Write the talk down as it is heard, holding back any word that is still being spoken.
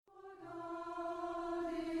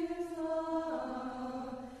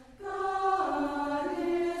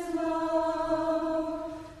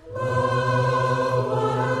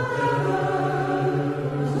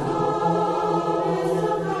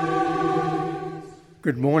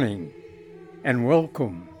Good morning, and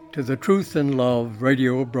welcome to the Truth in Love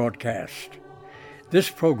radio broadcast. This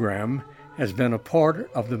program has been a part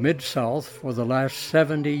of the Mid-South for the last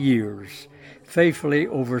 70 years, faithfully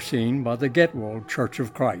overseen by the Getwold Church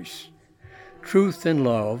of Christ. Truth in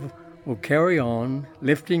Love will carry on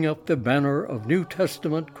lifting up the banner of New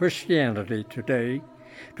Testament Christianity today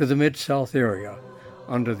to the Mid-South area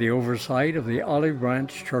under the oversight of the Olive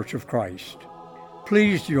Branch Church of Christ.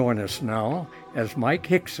 Please join us now as Mike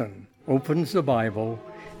Hickson opens the Bible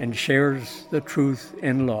and shares the truth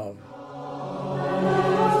in love.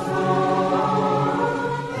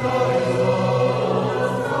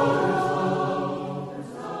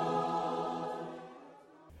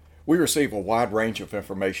 We receive a wide range of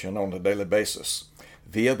information on a daily basis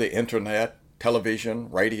via the internet, television,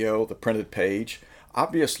 radio, the printed page.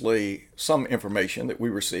 Obviously, some information that we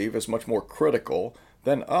receive is much more critical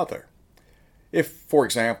than other. If, for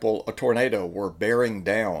example, a tornado were bearing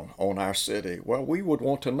down on our city, well, we would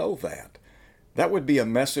want to know that. That would be a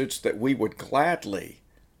message that we would gladly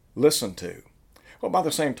listen to. Well, by the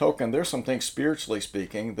same token, there's some things spiritually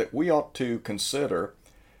speaking that we ought to consider,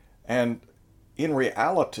 and in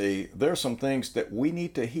reality, there are some things that we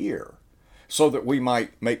need to hear so that we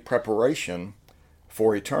might make preparation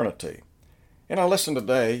for eternity. In our lesson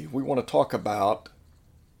today, we want to talk about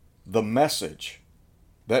the message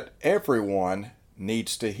that everyone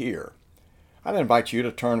needs to hear. I'd invite you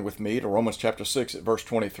to turn with me to Romans chapter 6 at verse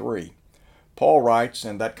 23. Paul writes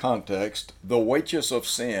in that context, "The wages of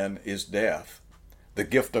sin is death. The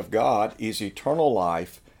gift of God is eternal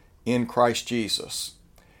life in Christ Jesus."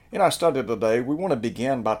 In our study today, we want to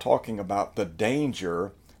begin by talking about the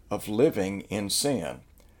danger of living in sin.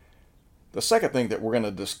 The second thing that we're going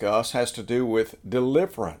to discuss has to do with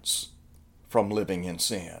deliverance from living in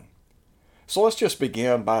sin. So let's just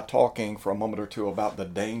begin by talking for a moment or two about the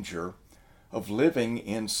danger of living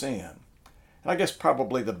in sin. And I guess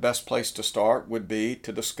probably the best place to start would be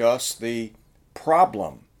to discuss the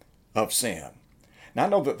problem of sin. Now I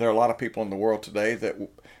know that there are a lot of people in the world today that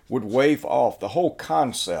would wave off the whole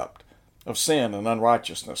concept of sin and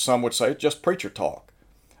unrighteousness. Some would say just preacher talk.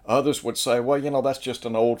 Others would say, well, that's just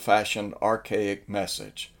an old-fashioned, archaic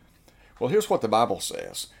message. Well, here's what the Bible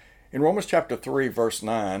says. In Romans chapter 3, verse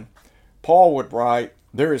 9, Paul would write,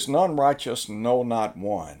 "There is none righteous, no, not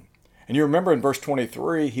one." And you remember in verse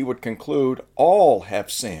 23, he would conclude, "All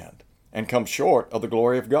have sinned and come short of the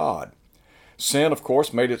glory of God." Sin, of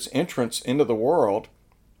course, made its entrance into the world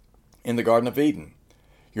in the Garden of Eden.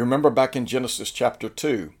 You remember back in Genesis chapter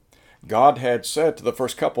 2, God had said to the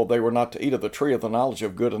first couple they were not to eat of the tree of the knowledge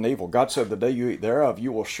of good and evil. God said, "The day you eat thereof,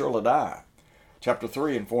 you will surely die." Chapter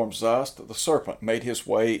 3 informs us that the serpent made his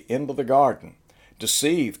way into the garden,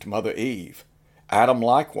 deceived Mother Eve. Adam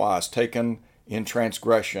likewise taken in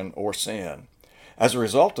transgression or sin. As a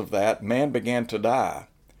result of that, man began to die,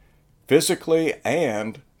 physically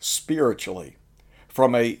and spiritually.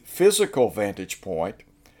 From a physical vantage point,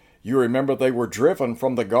 you remember they were driven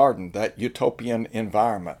from the garden, that utopian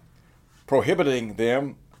environment, prohibiting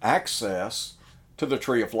them access to the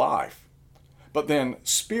tree of life. But then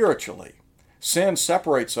spiritually, sin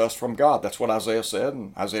separates us from God. That's what Isaiah said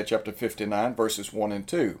in Isaiah chapter 59, verses 1 and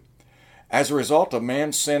 2. As a result of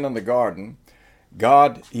man's sin in the garden,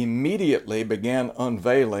 God immediately began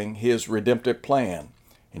unveiling his redemptive plan.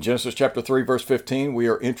 In Genesis chapter 3, verse 15, we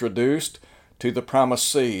are introduced to the promised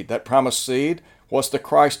seed. That promised seed was the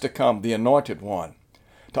Christ to come, the anointed one.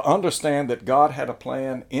 To understand that God had a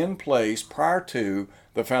plan in place prior to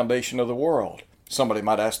the foundation of the world. Somebody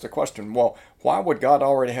might ask the question, well, why would God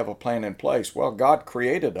already have a plan in place? Well, God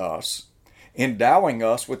created us, endowing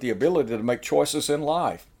us with the ability to make choices in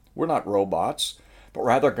life. We're not robots, but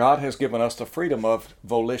rather God has given us the freedom of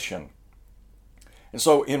volition. And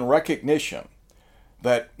so in recognition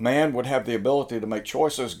that man would have the ability to make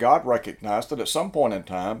choices, God recognized that at some point in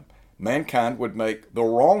time, mankind would make the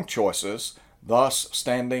wrong choices, thus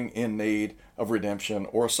standing in need of redemption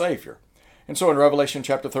or a Savior. And so in Revelation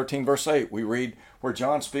chapter 13, verse 8, we read where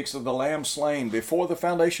John speaks of the Lamb slain before the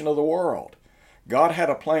foundation of the world. God had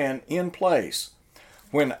a plan in place.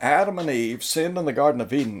 When Adam and Eve sinned in the Garden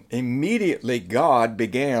of Eden, immediately God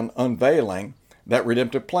began unveiling that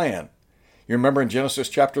redemptive plan. You remember in Genesis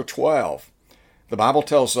chapter 12, the Bible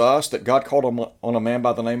tells us that God called on a man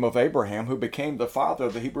by the name of Abraham, who became the father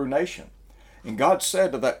of the Hebrew nation. And God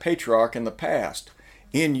said to that patriarch in the past,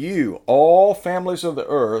 "In you all families of the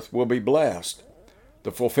earth will be blessed."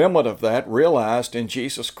 The fulfillment of that realized in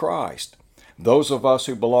Jesus Christ. Those of us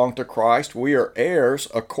who belong to Christ, we are heirs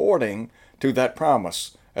according to that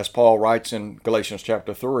promise, as Paul writes in Galatians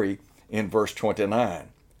chapter 3 in verse 29.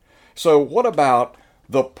 So what about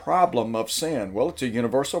The problem of sin. Well, it's a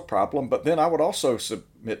universal problem, but then I would also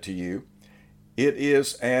submit to you, it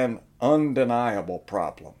is an undeniable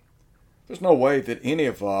problem. There's no way that any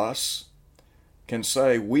of us can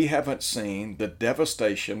say we haven't seen the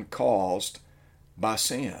devastation caused by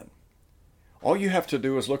sin. All you have to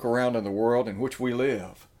do is look around in the world in which we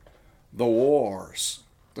live. The wars,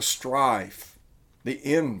 the strife, the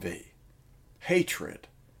envy, hatred,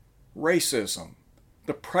 racism,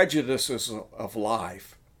 the prejudices of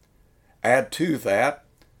life. Add to that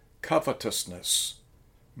covetousness,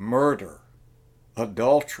 murder,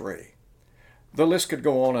 adultery. The list could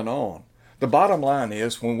go on and on. The bottom line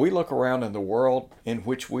is, when we look around in the world in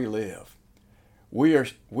which we live, we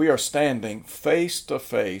are standing face to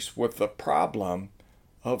face with the problem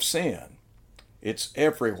of sin. It's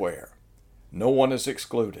everywhere. No one is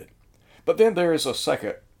excluded. But then there is a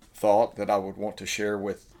second thought that I would want to share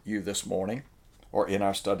with you this morning, or in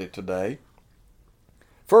our study today.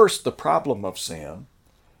 First, the problem of sin,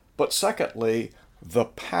 but secondly, the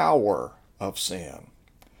power of sin.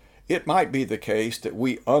 It might be the case that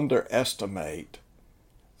we underestimate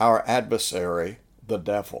our adversary, the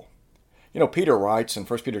devil. You know, Peter writes in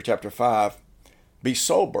 1 Peter chapter 5, be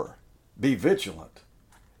sober, be vigilant.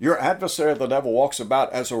 Your adversary, the devil, walks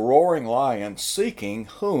about as a roaring lion, seeking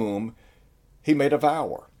whom he may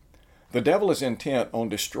devour. The devil is intent on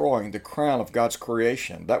destroying the crown of God's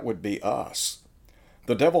creation. That would be us.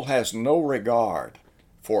 The devil has no regard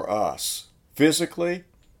for us, physically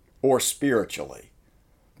or spiritually.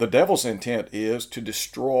 The devil's intent is to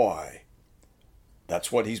destroy.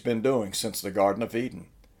 That's what he's been doing since the Garden of Eden,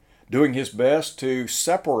 doing his best to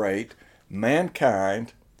separate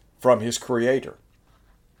mankind from his Creator.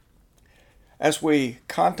 As we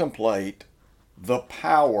contemplate the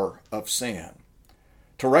power of sin,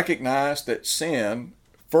 to recognize that sin,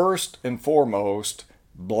 first and foremost,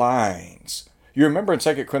 blinds. You remember in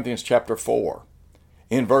 2 Corinthians chapter 4,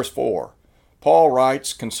 in verse 4, Paul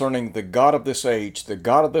writes concerning the god of this age, the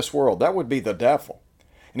god of this world, that would be the devil.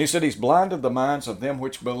 And he said he's blinded the minds of them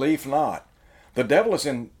which believe not. The devil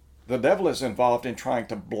is involved in trying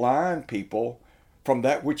to blind people from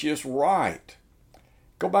that which is right.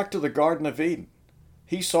 Go back to the Garden of Eden.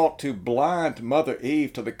 He sought to blind Mother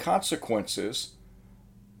Eve to the consequences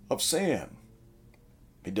of sin.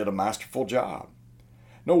 He did a masterful job.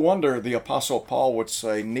 No wonder the Apostle Paul would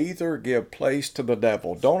say, neither give place to the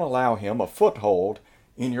devil. Don't allow him a foothold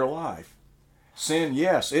in your life. Sin,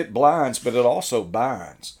 yes, it blinds, but it also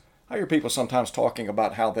binds. I hear people sometimes talking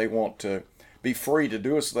about how they want to be free to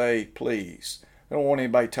do as they please. They don't want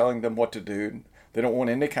anybody telling them what to do. They don't want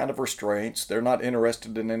any kind of restraints. They're not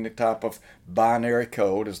interested in any type of binary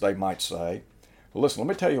code, as they might say. Well, listen, let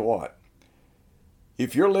me tell you what.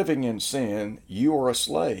 If you're living in sin, you are a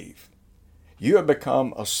slave. You have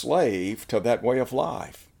become a slave to that way of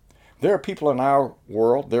life. There are people in our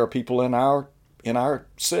world, there are people in our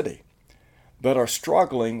city that are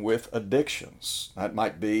struggling with addictions. That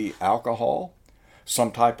might be alcohol,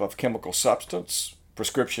 some type of chemical substance,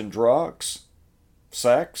 prescription drugs,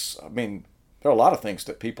 sex. I mean, there are a lot of things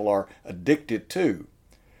that people are addicted to.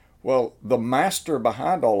 Well, the master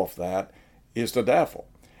behind all of that is the devil.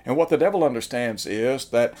 And what the devil understands is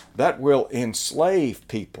that that will enslave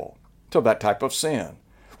people to that type of sin.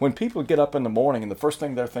 When people get up in the morning and the first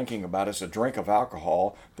thing they're thinking about is a drink of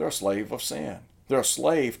alcohol, they're a slave of sin. They're a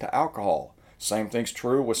slave to alcohol. Same thing's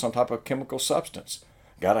true with some type of chemical substance.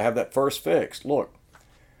 Got to have that first fixed. Look,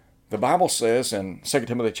 the Bible says in 2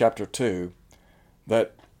 Timothy chapter 2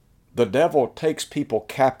 that the devil takes people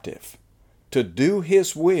captive to do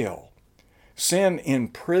his will. Sin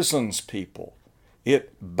imprisons people.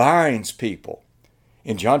 It binds people.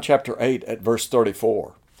 In John chapter 8 at verse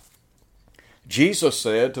 34, Jesus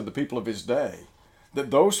said to the people of his day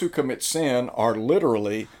that those who commit sin are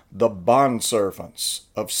literally the bondservants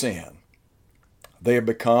of sin. They have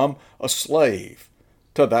become a slave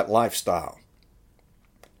to that lifestyle.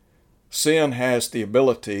 Sin has the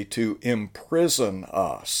ability to imprison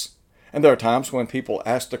us. And there are times when people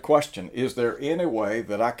ask the question, is there any way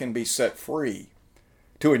that I can be set free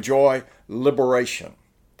to enjoy liberation?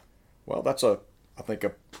 Well, that's I think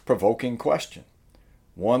a provoking question.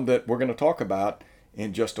 One that we're going to talk about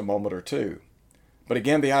in just a moment or two. But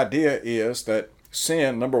again, the idea is that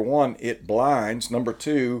sin, number one, it blinds. Number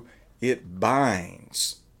two, it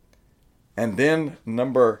binds. And then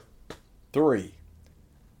number three,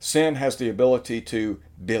 sin has the ability to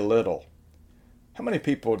belittle. How many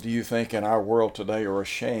people do you think in our world today are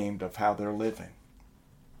ashamed of how they're living?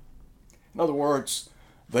 In other words,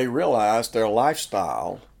 they realize their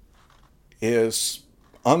lifestyle is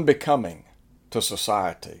unbecoming to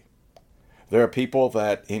society. There are people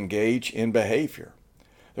that engage in behavior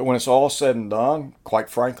that when it's all said and done, quite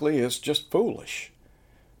frankly, is just foolish.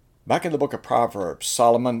 Back in the book of Proverbs,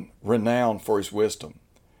 Solomon, renowned for his wisdom,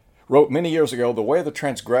 wrote many years ago, "The way of the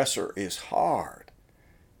transgressor is hard."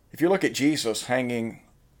 If you look at Jesus hanging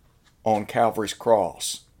on Calvary's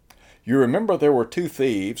cross, you remember there were two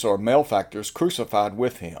thieves or malefactors crucified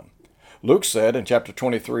with him. Luke said in chapter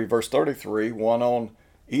 23, verse 33, one on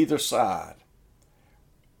either side.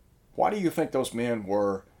 Why do you think those men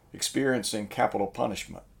were experiencing capital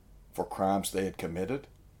punishment for crimes they had committed?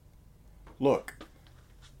 Look,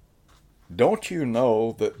 don't you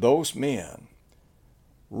know that those men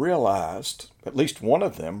realized, at least one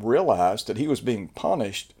of them realized, that he was being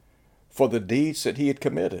punished for the deeds that he had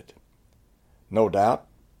committed? No doubt,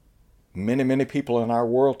 many people in our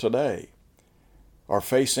world today are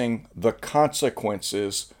facing the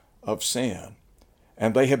consequences of sin,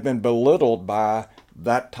 and they have been belittled by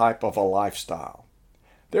that type of a lifestyle.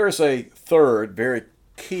 There is a third very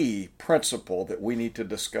key principle that we need to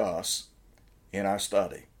discuss in our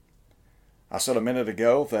study. I said a minute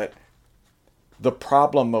ago that the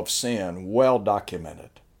problem of sin, well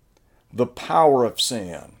documented, the power of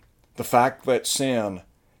sin, the fact that sin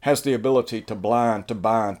has the ability to blind, to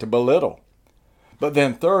bind, to belittle. But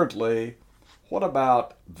then thirdly, what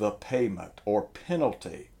about the payment or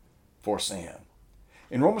penalty for sin?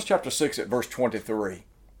 In Romans chapter 6 at verse 23,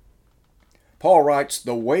 Paul writes,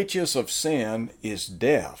 "The wages of sin is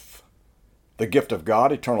death. The gift of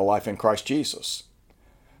God, eternal life in Christ Jesus."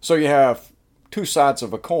 So you have two sides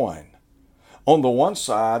of a coin. On the one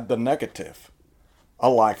side, the negative, a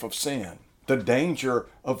life of sin, the danger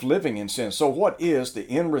of living in sin. So what is the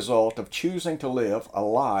end result of choosing to live a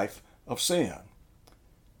life of sin?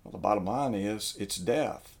 Well, the bottom line is it's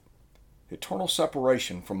death, eternal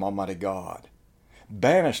separation from Almighty God,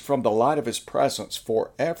 banished from the light of His presence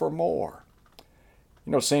forevermore.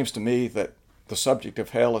 You know, it seems to me that the subject of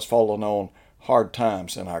hell has fallen on hard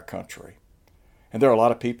times in our country. And there are a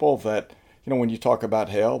lot of people that, when you talk about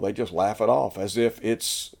hell, they just laugh it off as if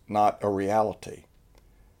it's not a reality.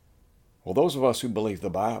 Well, those of us who believe the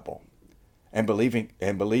Bible and believe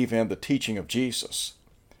in the teaching of Jesus,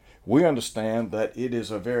 we understand that it is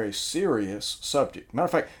a very serious subject. Matter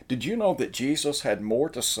of fact, did you know that Jesus had more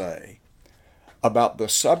to say about the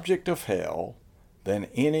subject of hell than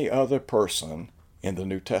any other person in the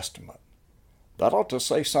New Testament? That ought to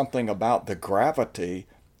say something about the gravity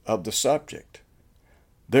of the subject.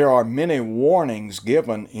 There are many warnings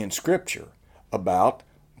given in Scripture about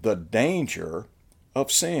the danger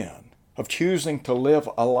of sin, of choosing to live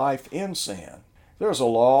a life in sin. There's a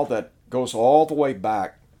law that goes all the way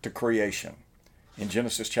back to creation in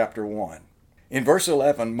Genesis chapter 1. In verse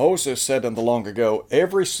 11, Moses said in the long ago,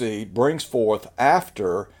 "Every seed brings forth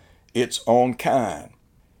after its own kind."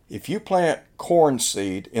 If you plant corn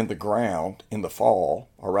seed in the ground in the fall,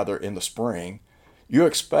 or rather in the spring, you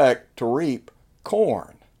expect to reap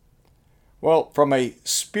corn. Well, from a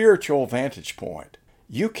spiritual vantage point,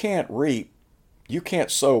 you can't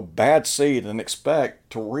sow bad seed and expect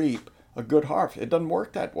to reap a good harvest. It doesn't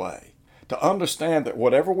work that way. To understand that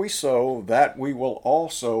whatever we sow, that we will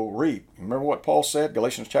also reap. Remember what Paul said,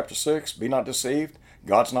 Galatians chapter 6, "Be not deceived,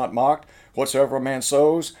 God's not mocked. Whatsoever a man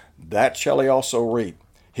sows, that shall he also reap.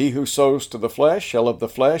 He who sows to the flesh shall of the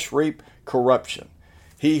flesh reap corruption.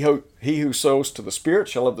 He who sows to the Spirit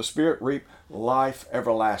shall of the Spirit reap life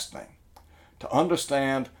everlasting." To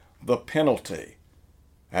understand the penalty,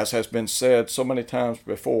 as has been said so many times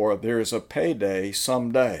before, there is a payday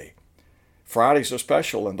someday. Fridays are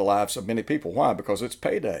special in the lives of many people. Why? Because it's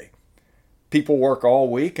payday. People work all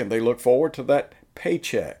week and they look forward to that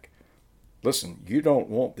paycheck. Listen, you don't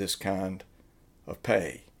want this kind of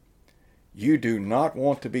pay. You do not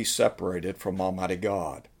want to be separated from Almighty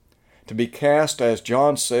God, to be cast, as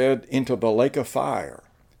John said, into the lake of fire,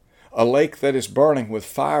 a lake that is burning with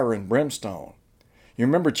fire and brimstone. You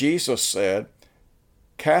remember Jesus said,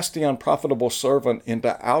 "Cast the unprofitable servant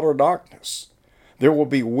into outer darkness. There will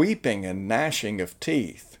be weeping and gnashing of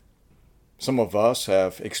teeth." Some of us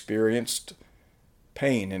have experienced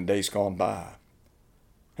pain in days gone by.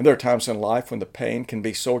 And there are times in life when the pain can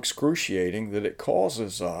be so excruciating that it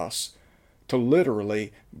causes us to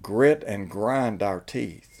literally grit and grind our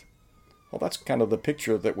teeth. Well, that's kind of the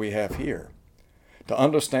picture that we have here. To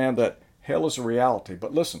understand that hell is a reality.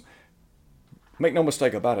 But listen, make no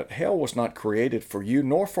mistake about it, hell was not created for you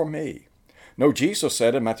nor for me. No, Jesus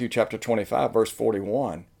said in Matthew chapter 25, verse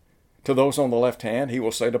 41, "To those on the left hand, He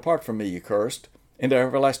will say, 'Depart from me, ye cursed, into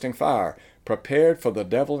everlasting fire, prepared for the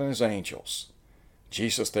devil and his angels.'"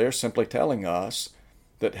 Jesus there simply telling us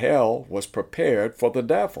that hell was prepared for the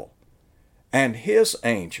devil and his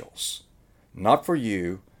angels, not for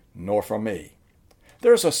you nor for me.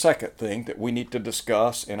 There's a second thing that we need to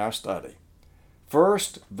discuss in our study.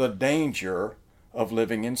 First, the danger of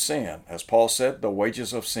living in sin. As Paul said, the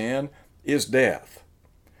wages of sin is death.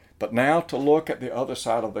 But now to look at the other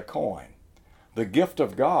side of the coin. The gift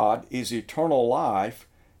of God is eternal life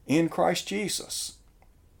in Christ Jesus.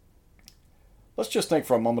 Let's just think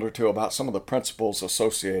for a moment or two about some of the principles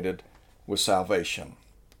associated with salvation.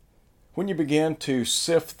 When you begin to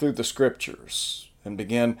sift through the Scriptures and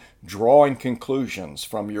begin drawing conclusions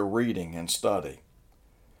from your reading and study,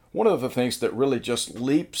 one of the things that really just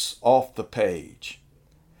leaps off the page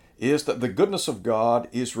is that the goodness of God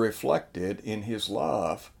is reflected in His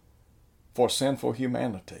love for sinful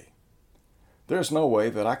humanity. There's no way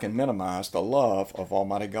that I can minimize the love of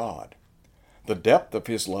Almighty God. The depth of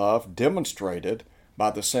His love demonstrated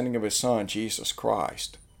by the sending of His Son, Jesus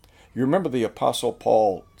Christ. You remember the Apostle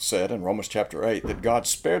Paul said in Romans chapter 8 that God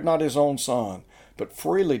spared not His own Son, but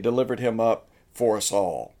freely delivered Him up for us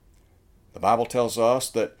all. The Bible tells us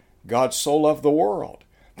that God so loved the world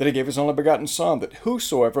that He gave His only begotten Son, that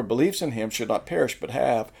whosoever believes in Him should not perish but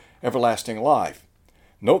have everlasting life.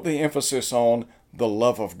 Note the emphasis on the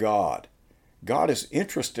love of God. God is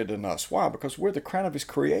interested in us. Why? Because we're the crown of His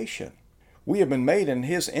creation. We have been made in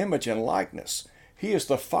His image and likeness. He is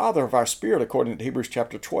the Father of our spirit, according to Hebrews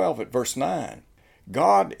chapter 12 at verse 9.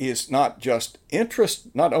 God is not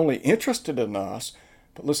only interested in us,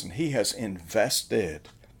 but listen, He has invested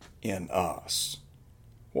in us.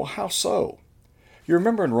 Well, how so? You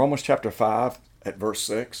remember in Romans chapter 5 at verse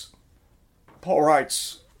 6? Paul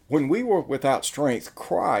writes, when we were without strength,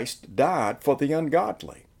 Christ died for the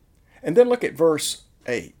ungodly. And then look at verse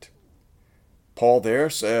 8. Paul there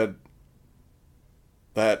said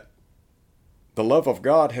that the love of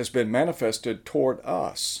God has been manifested toward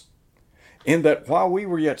us, in that while we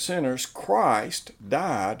were yet sinners, Christ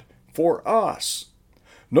died for us.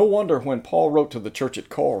 No wonder when Paul wrote to the church at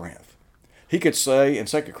Corinth, he could say in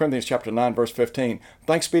 2 Corinthians chapter 9, verse 15,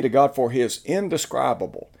 thanks be to God for His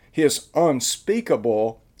indescribable, His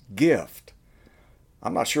unspeakable gift.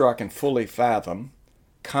 I'm not sure I can fully fathom,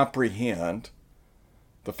 comprehend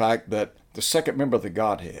the fact that the second member of the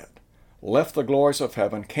Godhead left the glories of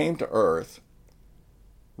heaven, came to earth,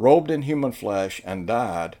 robed in human flesh, and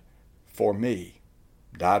died for me,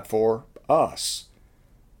 died for us.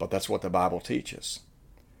 But that's what the Bible teaches.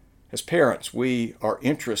 As parents, we are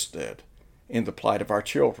interested in the plight of our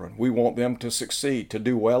children. We want them to succeed, to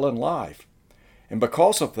do well in life. And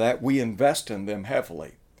because of that, we invest in them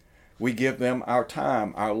heavily. We give them our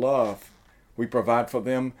time, our love. We provide for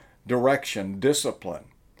them direction, discipline.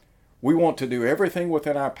 We want to do everything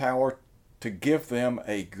within our power to give them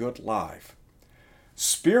a good life.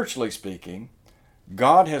 Spiritually speaking,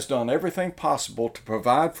 God has done everything possible to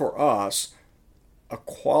provide for us a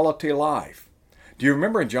quality life. Do you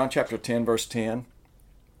remember in John chapter 10, verse 10?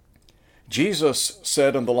 Jesus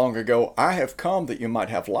said in the long ago, I have come that you might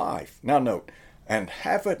have life. Now note, and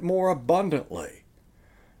have it more abundantly.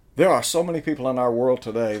 There are so many people in our world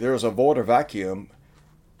today, there is a void or vacuum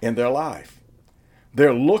in their life.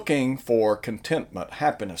 They're looking for contentment,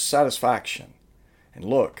 happiness, satisfaction. And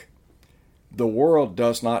look, the world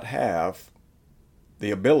does not have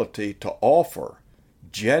the ability to offer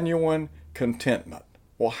genuine contentment.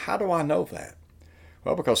 Well, how do I know that?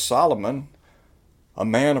 Well, because Solomon, a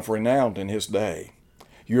man of renown in his day,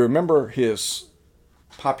 you remember his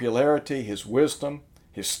popularity, his wisdom,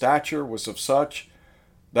 his stature was of such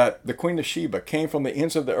that the Queen of Sheba came from the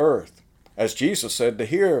ends of the earth, as Jesus said, to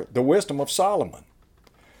hear the wisdom of Solomon.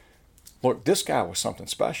 Look, this guy was something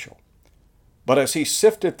special. But as he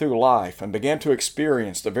sifted through life and began to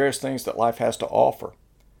experience the various things that life has to offer,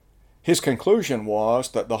 his conclusion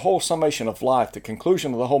was that the whole summation of life, the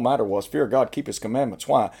conclusion of the whole matter was, fear God, keep His commandments.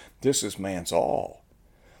 Why? This is man's all.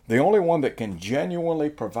 The only one that can genuinely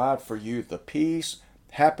provide for you the peace,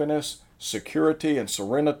 happiness, security, and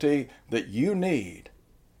serenity that you need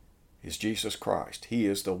is Jesus Christ. He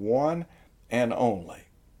is the one and only.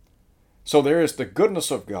 So there is the goodness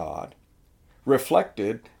of God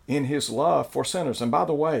reflected in His love for sinners. And by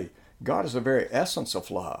the way, God is the very essence of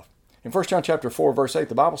love. In 1 John chapter 4, verse 8,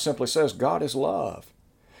 the Bible simply says, God is love.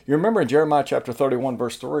 You remember in Jeremiah chapter 31,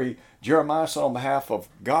 verse 3, Jeremiah said on behalf of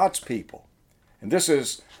God's people, and this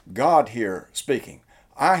is God here speaking,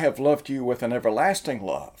 I have loved you with an everlasting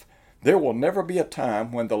love. There will never be a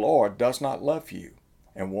time when the Lord does not love you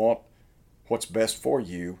and want what's best for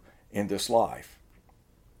you in this life.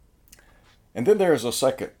 And then there is a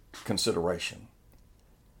second consideration.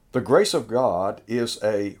 The grace of God is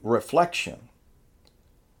a reflection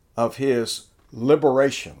of His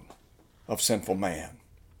liberation of sinful man.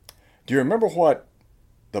 Do you remember what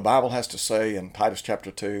the Bible has to say in Titus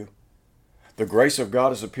chapter 2? The grace of God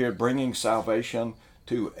has appeared, bringing salvation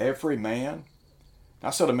to every man.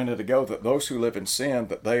 I said a minute ago that those who live in sin,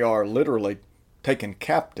 that they are literally taken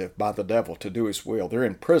captive by the devil to do his will. They're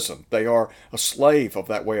in prison. They are a slave of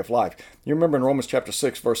that way of life. You remember in Romans chapter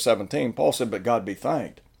 6, verse 17, Paul said, "But God be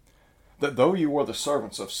thanked, that though you were the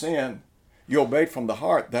servants of sin, you obeyed from the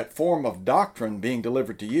heart that form of doctrine being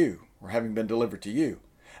delivered to you, or having been delivered to you,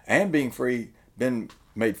 and been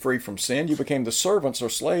made free from sin, you became the servants or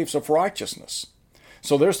slaves of righteousness."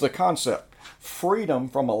 So there's the concept, freedom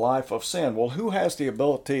from a life of sin. Well, who has the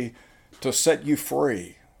ability to set you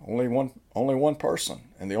free? Only one person,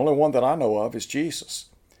 and the only one that I know of is Jesus.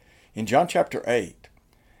 In John chapter 8,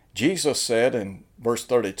 Jesus said in verse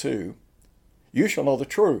 32, "You shall know the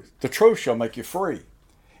truth shall make you free."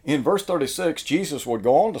 In verse 36, Jesus would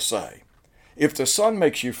go on to say, "If the Son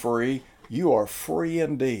makes you free, you are free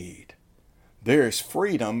indeed." There is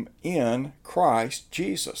freedom in Christ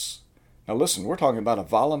Jesus. Now listen, we're talking about a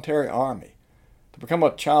voluntary army. To become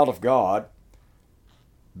a child of God,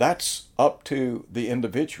 that's up to the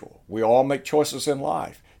individual. We all make choices in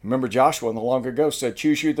life. Remember Joshua in the long ago said,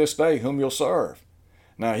 "Choose you this day whom you'll serve."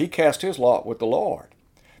 Now he cast his lot with the Lord.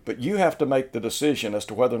 But you have to make the decision as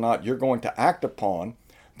to whether or not you're going to act upon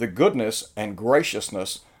the goodness and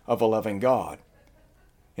graciousness of a loving God.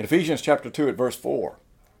 In Ephesians chapter 2 at verse 4,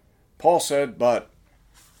 Paul said, but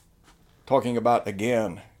talking about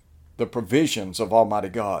again the provisions of Almighty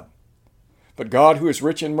God, "But God, who is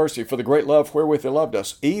rich in mercy, for the great love wherewith he loved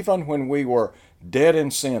us, even when we were dead in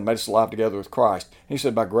sin, made us alive together with Christ." He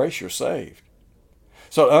said, "By grace you're saved."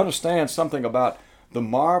 So to understand something about the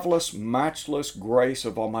marvelous, matchless grace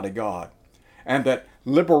of Almighty God, and that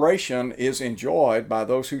liberation is enjoyed by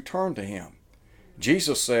those who turn to Him.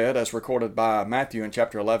 Jesus said, as recorded by Matthew in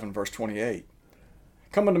chapter 11, verse 28,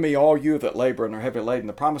 "Come unto me, all you that labor and are heavy laden,"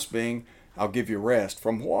 the promise being, I'll give you rest.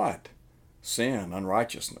 From what? Sin,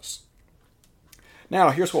 unrighteousness. Now,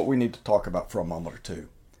 here's what we need to talk about for a moment or two.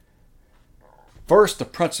 First, the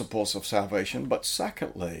principles of salvation, but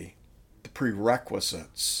secondly, the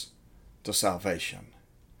prerequisites to salvation.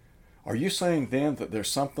 Are you saying then that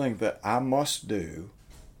there's something that I must do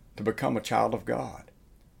to become a child of God,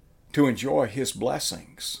 to enjoy His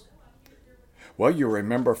blessings? Well, you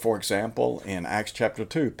remember, for example, in Acts chapter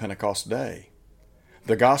 2, Pentecost Day,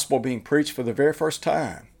 the gospel being preached for the very first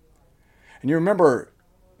time. And you remember,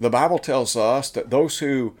 the Bible tells us that those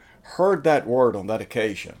who heard that word on that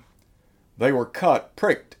occasion, they were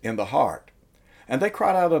pricked in the heart. And they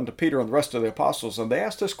cried out unto Peter and the rest of the apostles, and they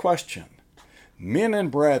asked this question, "Men and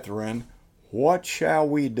brethren, what shall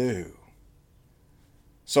we do?"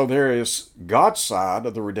 So there is God's side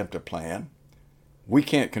of the redemptive plan. We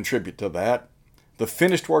can't contribute to that. The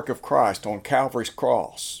finished work of Christ on Calvary's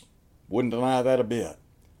cross, wouldn't deny that a bit.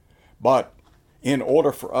 But in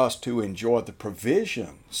order for us to enjoy the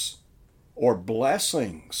provisions or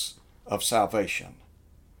blessings of salvation,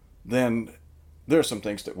 then there are some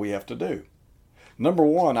things that we have to do. Number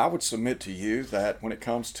one, I would submit to you that when it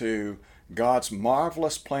comes to God's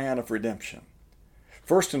marvelous plan of redemption,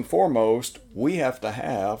 first and foremost, we have to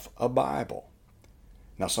have a Bible.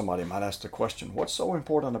 Now somebody might ask the question, what's so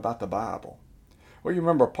important about the Bible? Well, you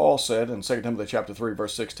remember Paul said in 2 Timothy chapter 3,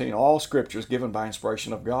 verse 16, "All Scripture is given by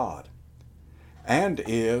inspiration of God and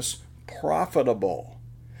is profitable."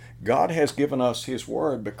 God has given us His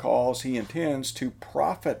Word because He intends to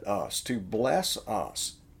profit us, to bless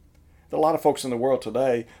us. There are a lot of folks in the world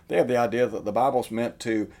today, they have the idea that the Bible's meant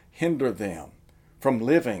to hinder them from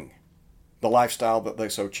living the lifestyle that they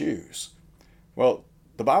so choose. Well,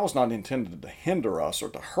 the Bible's not intended to hinder us or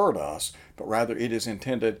to hurt us, but rather it is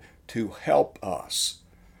intended to help us.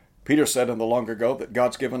 Peter said in the long ago that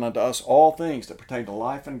God's given unto us all things that pertain to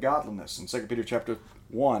life and godliness in 2 Peter chapter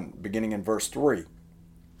 1, beginning in verse 3.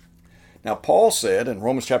 Now, Paul said in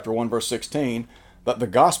Romans chapter 1, verse 16, that the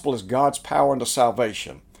gospel is God's power unto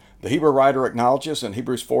salvation. The Hebrew writer acknowledges in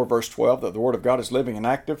Hebrews 4, verse 12, that the Word of God is living and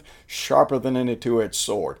active, sharper than any two-edged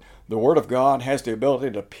sword. The Word of God has the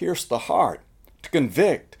ability to pierce the heart, to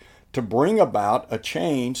convict, to bring about a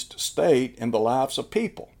changed state in the lives of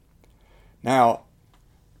people. Now,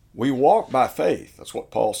 we walk by faith. That's what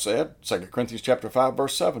Paul said, 2 Corinthians chapter 5,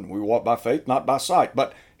 verse 7. We walk by faith, not by sight.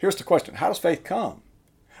 But here's the question. How does faith come?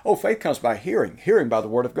 Oh, faith comes by hearing by the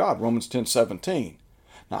Word of God, Romans 10:17.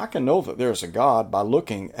 Now, I can know that there is a God by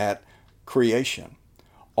looking at creation.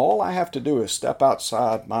 All I have to do is step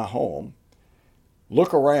outside my home,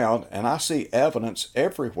 look around, and I see evidence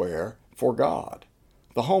everywhere for God.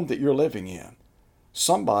 The home that you're living in.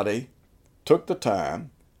 Somebody took the time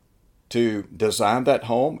to design that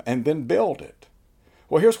home and then build it.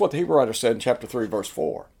 Well, here's what the Hebrew writer said in chapter 3, verse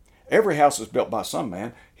 4. Every house is built by some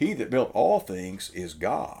man. He that built all things is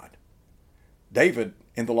God. David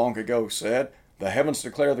in the long ago said, the heavens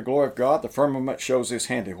declare the glory of God, the firmament shows his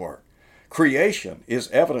handiwork. Creation is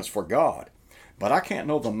evidence for God, but I can't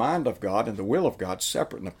know the mind of God and the will of God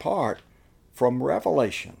separate and apart from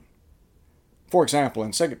revelation. For example,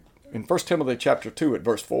 in 1 Timothy chapter 2 at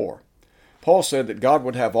verse 4, Paul said that God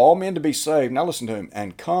would have all men to be saved, now listen to him,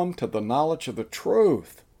 and come to the knowledge of the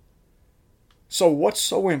truth. So what's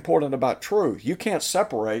so important about truth? You can't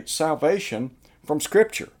separate salvation from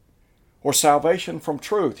Scripture or salvation from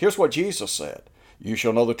truth. Here's what Jesus said. You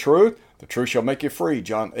shall know the truth shall make you free.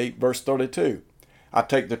 John 8 verse 32. I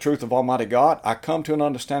take the truth of Almighty God. I come to an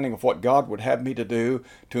understanding of what God would have me to do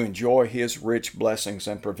to enjoy His rich blessings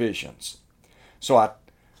and provisions. So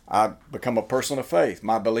I become a person of faith,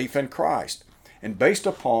 my belief in Christ. And based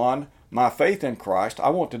upon my faith in Christ, I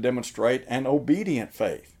want to demonstrate an obedient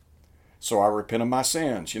faith. So I repent of my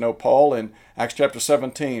sins. You know, Paul in Acts chapter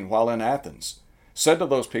 17, while in Athens, said to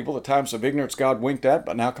those people, the times of ignorance God winked at,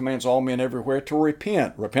 but now commands all men everywhere to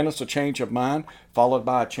repent. Repentance, a change of mind, followed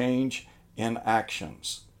by a change in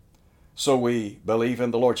actions. So we believe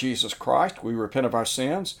in the Lord Jesus Christ, we repent of our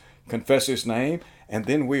sins, confess His name, and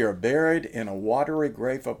then we are buried in a watery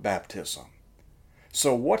grave of baptism.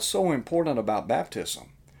 So what's so important about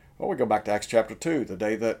baptism? Well, we go back to Acts chapter 2, the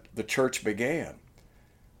day that the church began.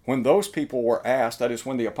 When those people were asked, that is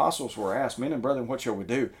when the apostles were asked, men and brethren, what shall we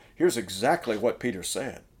do? Here's exactly what Peter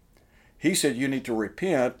said. He said you need to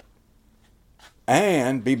repent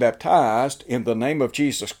and be baptized in the name of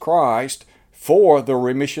Jesus Christ for the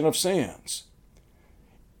remission of sins.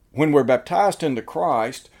 When we're baptized into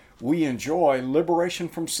Christ, we enjoy liberation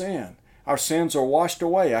from sin. Our sins are washed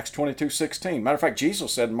away, Acts 22:16. Matter of fact,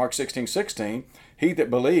 Jesus said in Mark 16:16, he that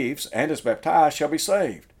believes and is baptized shall be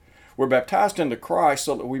saved. We're baptized into Christ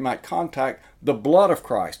so that we might contact the blood of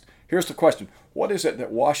Christ. Here's the question. What is it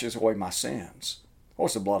that washes away my sins? Oh,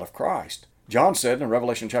 it's the blood of Christ. John said in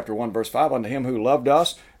Revelation chapter 1, verse 5, unto him who loved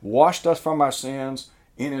us, washed us from our sins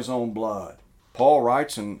in his own blood. Paul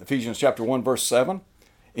writes in Ephesians chapter 1, verse 7,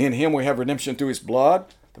 in him we have redemption through his blood,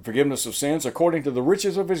 the forgiveness of sins, according to the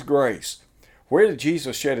riches of his grace. Where did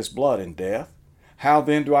Jesus shed his blood? In death? How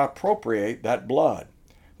then do I appropriate that blood?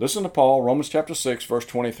 Listen to Paul, Romans chapter 6, verse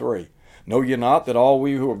 23. Know ye not that all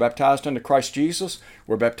we who were baptized into Christ Jesus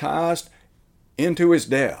were baptized into his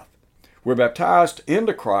death? We're baptized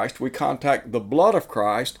into Christ, we contact the blood of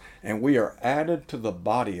Christ, and we are added to the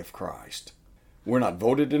body of Christ. We're not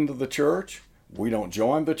voted into the church, we don't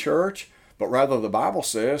join the church, but rather the Bible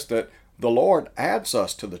says that the Lord adds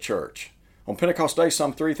us to the church. On Pentecost Day,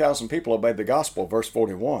 some 3,000 people obeyed the gospel, verse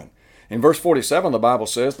 41. In verse 47, the Bible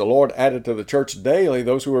says, the Lord added to the church daily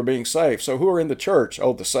those who were being saved. So who are in the church?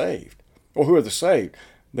 Oh, the saved. Well, who are the saved?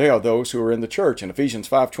 They are those who are in the church. In Ephesians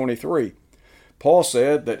 5:23, Paul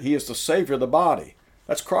said that he is the Savior of the body.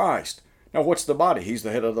 That's Christ. Now, what's the body? He's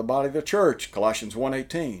the head of the body, the church, Colossians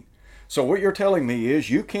 1:18. So what you're telling me is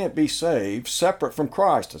you can't be saved separate from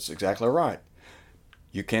Christ. That's exactly right.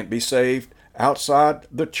 You can't be saved outside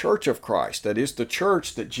the church of Christ. That is the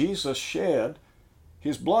church that Jesus shed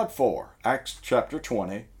his blood for. Acts chapter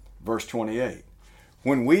 20, verse 28.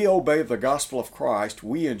 When we obey the gospel of Christ,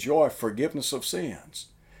 we enjoy forgiveness of sins.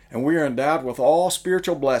 And we are endowed with all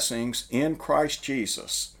spiritual blessings in Christ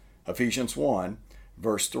Jesus. Ephesians 1,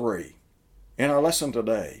 verse 3. In our lesson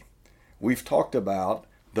today, we've talked about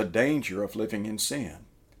the danger of living in sin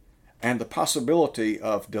and the possibility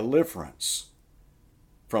of deliverance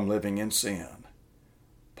from living in sin.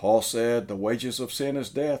 Paul said, the wages of sin is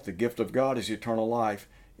death, the gift of God is eternal life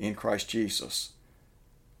in Christ Jesus.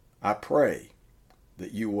 I pray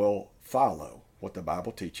that you will follow what the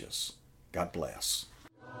Bible teaches. God bless.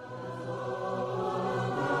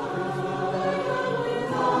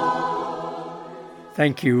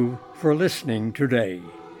 Thank you for listening today.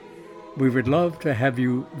 We would love to have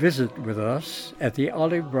you visit with us at the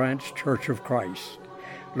Olive Branch Church of Christ,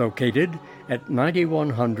 located at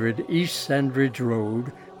 9100 East Sandridge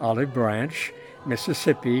Road, Olive Branch,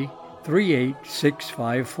 Mississippi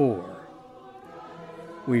 38654.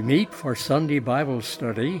 We meet for Sunday Bible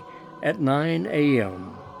study at 9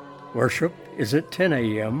 a.m. Worship is at 10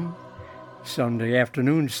 a.m. Sunday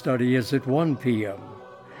afternoon study is at 1 p.m.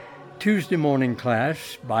 Tuesday morning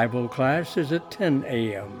class, Bible class, is at 10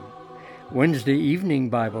 a.m. Wednesday evening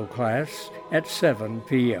Bible class at 7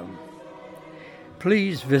 p.m.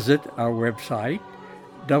 Please visit our website,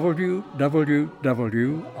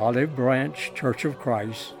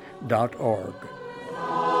 www.olivebranchchurchofchrist.org.